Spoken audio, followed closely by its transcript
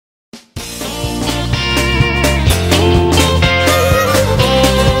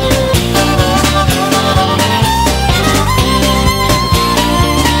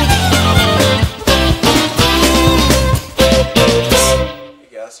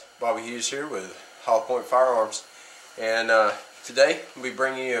guys, Bobby Hughes here with Hollow Point Firearms, and today we'll be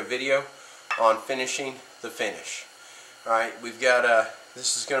bringing you a video on finishing the finish. Alright, we've got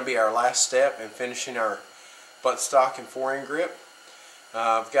this is going to be our last step in finishing our buttstock and fore-end grip.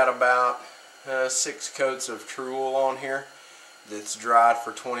 I've got about 6 coats of Tru Oil on here that's dried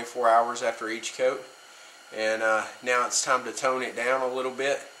for 24 hours after each coat, and now it's time to tone it down a little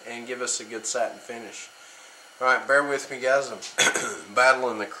bit and give us a good satin finish. Alright, bear with me guys, I'm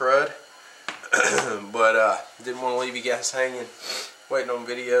battling the crud, but didn't want to leave you guys hanging waiting on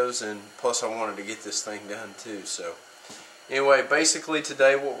videos, and plus I wanted to get this thing done too. So anyway, basically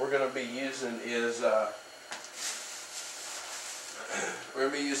today what we're going to be using is we're going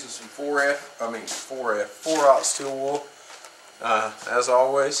to be using some 4-aught steel wool, as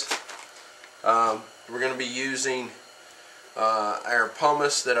always. We're going to be using our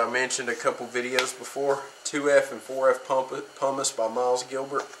pumice that I mentioned a couple videos before, 2F and 4F pumice by Miles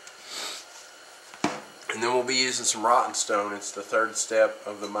Gilbert. And then we'll be using some rotten stone. It's the third step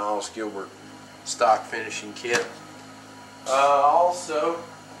of the Miles Gilbert stock finishing kit. Also,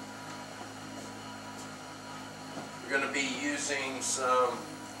 we're going to be using some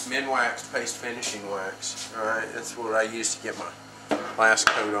Minwax paste finishing wax. Alright, that's what I used to get my last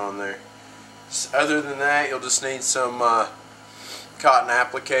coat on there. Other than that, you'll just need some cotton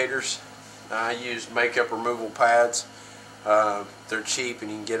applicators. I used makeup removal pads. They're cheap and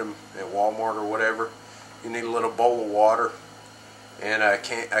you can get them at Walmart or whatever. You need a little bowl of water and a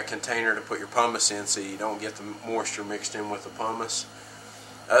container to put your pumice in so you don't get the moisture mixed in with the pumice.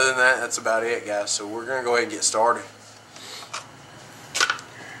 Other than that, that's about it guys, so we're going to go ahead and get started.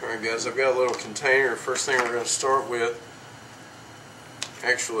 Alright guys, I've got a little container. First thing we're going to start with,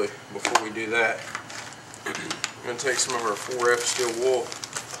 actually before we do that, I'm going to take some of our 4F steel wool.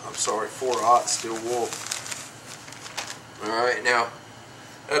 I'm sorry, 4-aught steel wool. Alright, now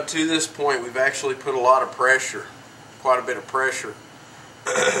up to this point we've actually put a lot of pressure, quite a bit of pressure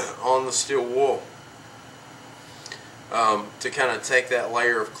on the steel wool to kind of take that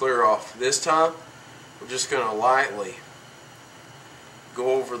layer of clear off. This time we're just going to lightly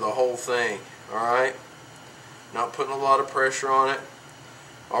go over the whole thing. Alright, not putting a lot of pressure on it.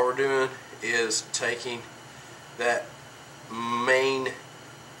 All we're doing is taking that main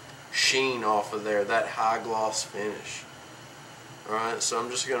sheen off of there, that high gloss finish. Alright, so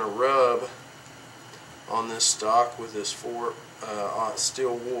I'm just going to rub on this stock with this 4-aught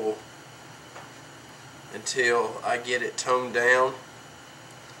steel wool until I get it toned down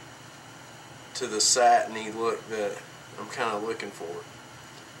to the satiny look that I'm kind of looking for.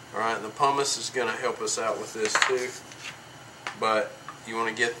 Alright, the pumice is going to help us out with this too, but you want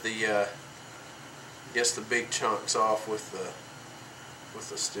to get the the big chunks off with the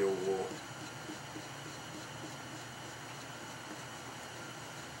steel wool.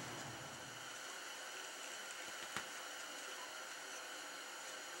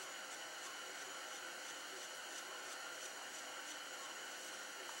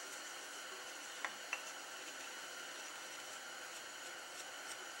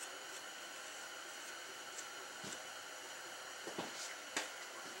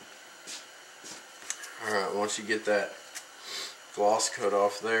 Alright, once you get that gloss coat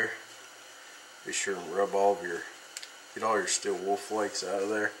off there, be sure to rub get all your steel wool flakes out of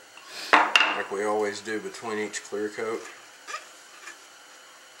there, like we always do between each clear coat.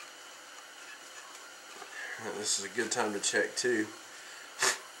 Alright, this is a good time to check too,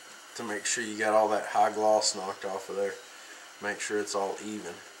 to make sure you got all that high gloss knocked off of there. Make sure it's all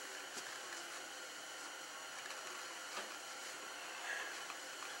even.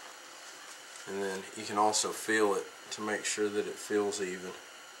 And then you can also feel it to make sure that it feels even.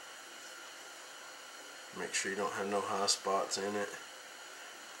 Make sure you don't have no high spots in it.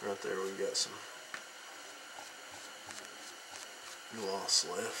 Right there we got some gloss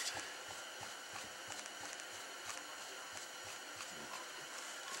left.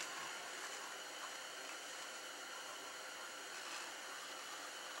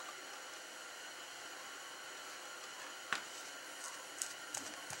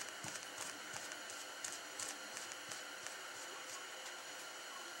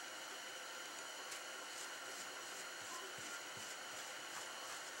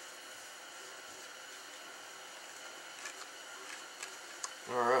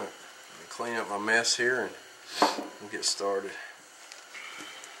 Alright, let me clean up my mess here and we'll get started.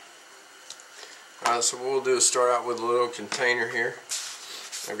 Alright, so what we'll do is start out with a little container here.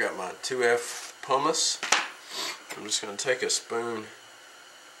 I've got my 2F pumice. I'm just going to take a spoon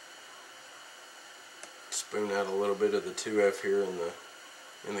out a little bit of the 2F here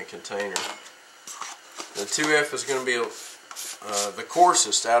in the container. The 2F is going to be the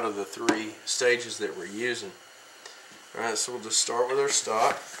coarsest out of the 3 stages that we're using. Alright, so we'll just start with our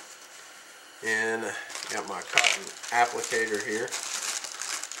stock. And got my cotton applicator here.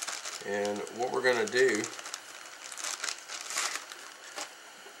 And what we're going to do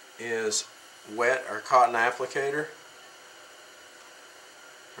is wet our cotton applicator.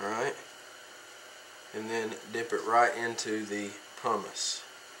 Alright. And then dip it right into the pumice.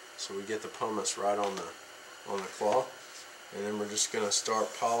 So we get the pumice right on the cloth. And then we're just going to start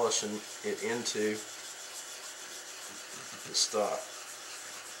polishing it into the stock.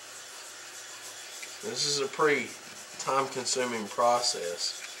 This is a pretty time-consuming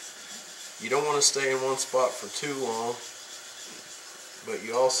process. You don't want to stay in one spot for too long, but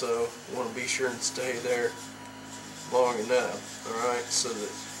you also want to be sure and stay there long enough. Alright, so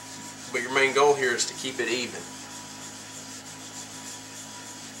that, but your main goal here is to keep it even.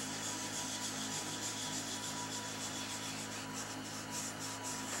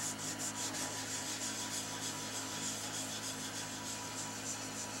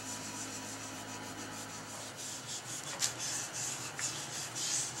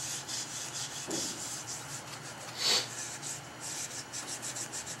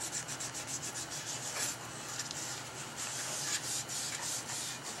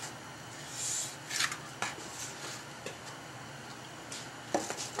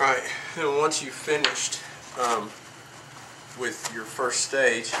 Alright, and once you've finished with your first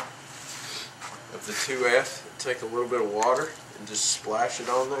stage of the 2F, take a little bit of water and just splash it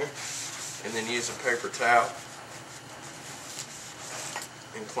on there, and then use a paper towel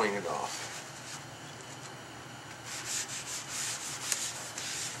and clean it off.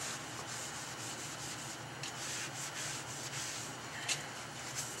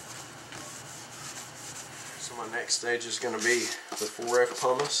 So my next stage is going to be the 4F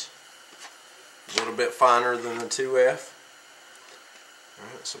pumice, a little bit finer than the 2F.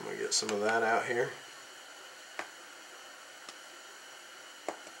 Alright, so I'm going to get some of that out here.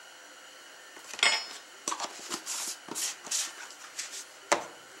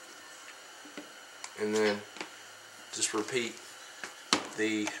 And then just repeat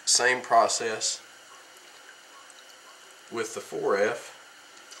the same process with the 4F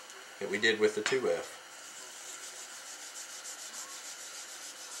that we did with the 2F.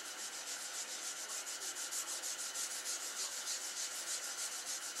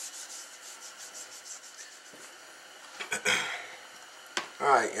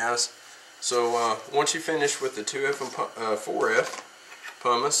 Alright guys, so once you finish with the 2F and 4F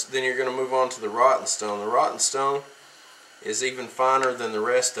pumice, then you're going to move on to the rotten stone. The rotten stone is even finer than the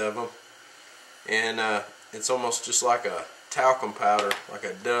rest of them, and it's almost just like a talcum powder, like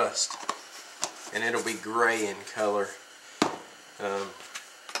a dust, and it'll be gray in color.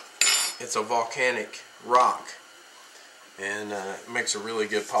 It's a volcanic rock, and it makes a really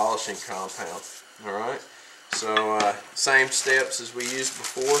good polishing compound. Alright, so same steps as we used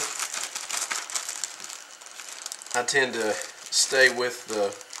before. I tend to stay with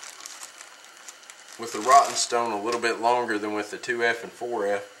the rotten stone a little bit longer than with the 2F and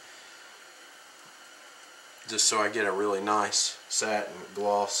 4F, just so I get a really nice satin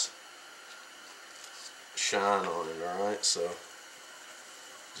gloss shine on it. Alright, so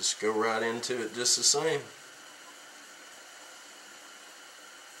just go right into it just the same.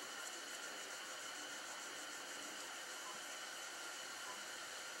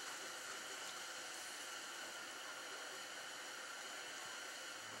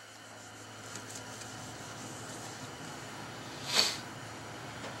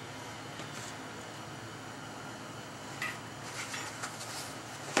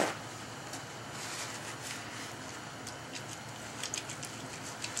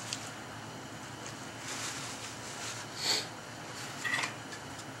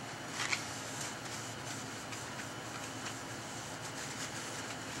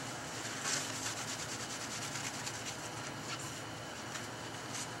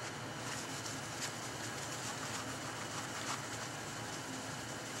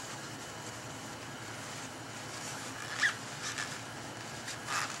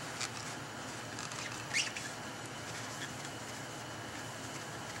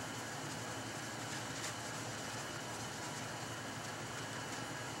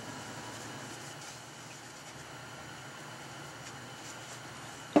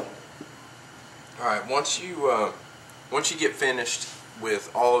 Alright, once you get finished with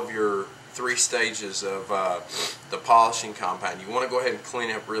all of your 3 stages of the polishing compound, you want to go ahead and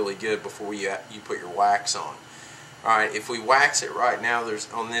clean up really good before you put your wax on. Alright, if we wax it right now,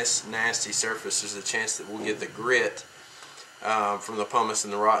 there's on this nasty surface, there's a chance that we'll get the grit from the pumice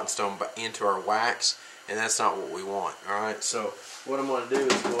and the rotten stone into our wax, and that's not what we want. Alright, so what I'm going to do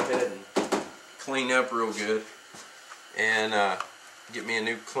is go ahead and clean up real good and get me a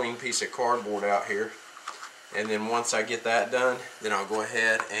new clean piece of cardboard out here. And then once I get that done, then I'll go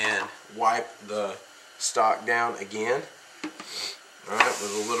ahead and wipe the stock down again. Alright,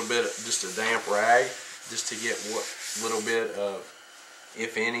 with a little bit of just a damp rag, just to get what little bit of,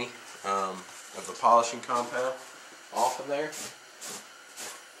 if any, of the polishing compound off of there.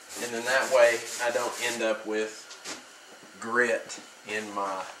 And then that way I don't end up with grit in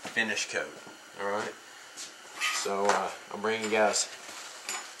my finish coat. Alright, so I'll bring you guys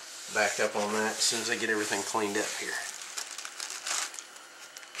back up on that as soon as I get everything cleaned up here.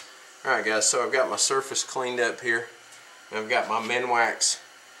 Alright guys, so I've got my surface cleaned up here. I've got my Minwax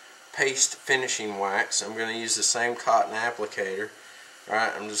paste finishing wax. I'm going to use the same cotton applicator.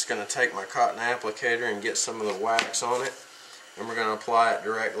 Alright, I'm just going to take my cotton applicator and get some of the wax on it, and we're going to apply it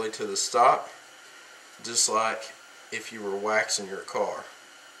directly to the stock, just like if you were waxing your car.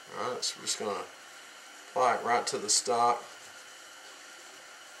 Alright, so we're just going to apply it right to the stock.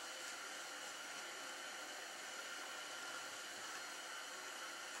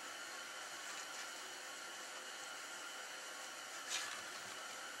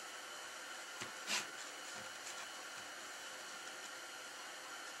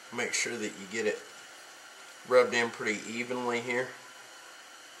 Make sure that you get it rubbed in pretty evenly here.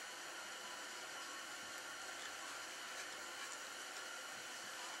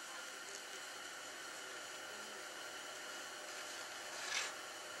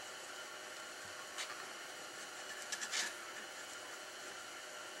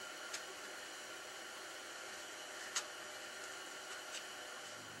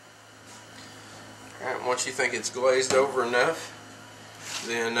 Alright, once you think it's glazed over enough,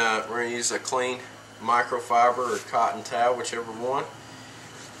 then we're going to use a clean microfiber or cotton towel, whichever one,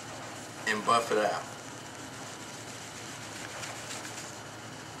 and buff it out.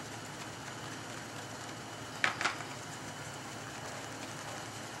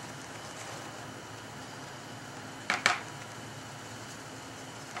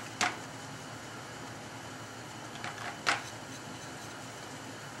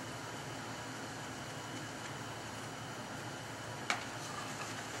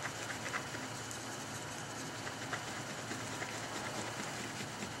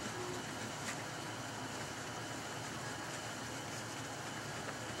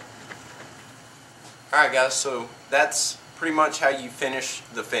 Alright guys, so that's pretty much how you finish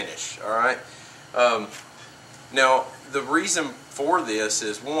the finish. Alright, now the reason for this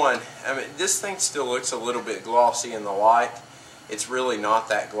is, one, I mean, this thing still looks a little bit glossy in the light. It's really not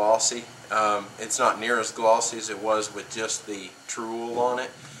that glossy. It's not near as glossy as it was with just the Tru Oil on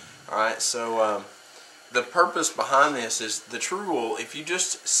it. Alright, so the purpose behind this is the Tru Oil, if you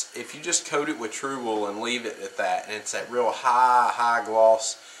just coat it with Tru Oil and leave it at that, and it's that real high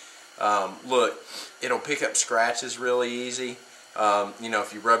gloss look, it'll pick up scratches really easy. You know,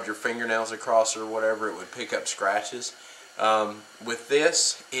 if you rubbed your fingernails across or whatever, it would pick up scratches. With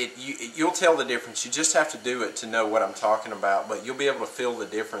this, you'll tell the difference. You just have to do it to know what I'm talking about, but you'll be able to feel the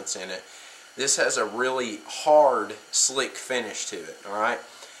difference in it. This has a really hard, slick finish to it, alright?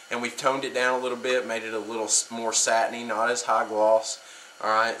 And we've toned it down a little bit, made it a little more satiny, not as high gloss.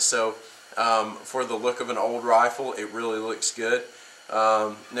 Alright, so for the look of an old rifle, it really looks good.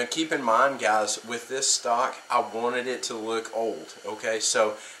 Now keep in mind guys, with this stock I wanted it to look old, okay,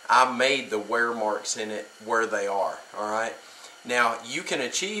 so I made the wear marks in it where they are. Alright, now you can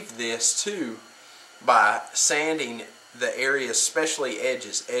achieve this too by sanding the areas, especially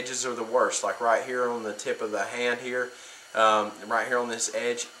edges. Edges are the worst, like right here on the tip of the hand here, right here on this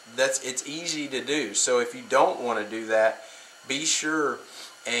edge. It's easy to do, so if you don't want to do that, be sure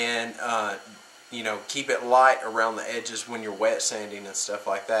and you know, keep it light around the edges when you're wet sanding and stuff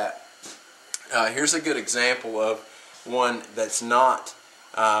like that. Here's a good example of one that's not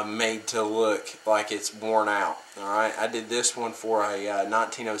made to look like it's worn out. Alright, I did this one for a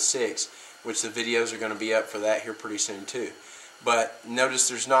 1906, which the videos are going to be up for that here pretty soon too. But notice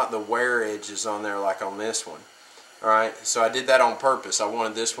there's not the wear edges on there like on this one. Alright, so I did that on purpose. I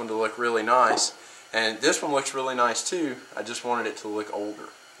wanted this one to look really nice, and this one looks really nice too. I just wanted it to look older.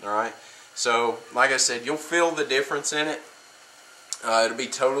 Alright, so like I said, you'll feel the difference in it. It'll be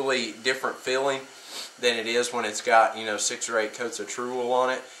totally different feeling than it is when it's got, you know, 6 or 8 coats of Tru Oil on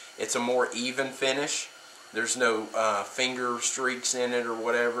it. It's a more even finish. There's no finger streaks in it or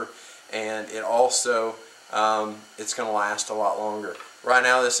whatever, and it also it's going to last a lot longer. Right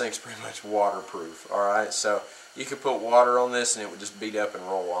now this thing's pretty much waterproof. Alright, so you could put water on this and it would just beat up and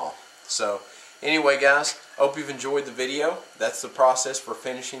roll off. So anyway guys, hope you've enjoyed the video. That's the process for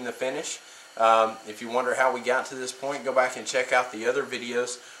finishing the finish. If you wonder how we got to this point, go back and check out the other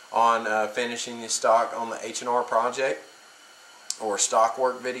videos on finishing the stock on the H&R project or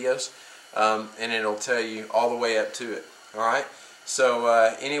Stockwork videos, and it'll tell you all the way up to it. Alright, so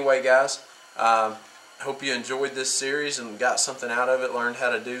anyway guys, hope you enjoyed this series and got something out of it, learned how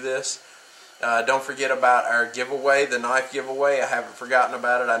to do this. Don't forget about our giveaway, the knife giveaway. I haven't forgotten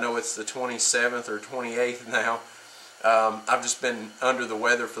about it. I know it's the 27th or 28th now. I've just been under the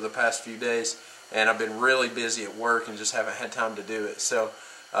weather for the past few days, and I've been really busy at work and just haven't had time to do it. So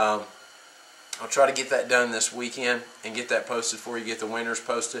I'll try to get that done this weekend and get that posted for you, get the winners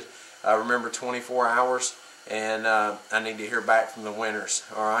posted. Remember, 24 hours, and I need to hear back from the winners.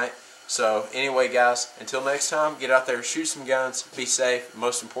 Alright? So anyway guys, until next time, get out there, shoot some guns, be safe,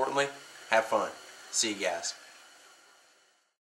 most importantly, have fun. See you guys.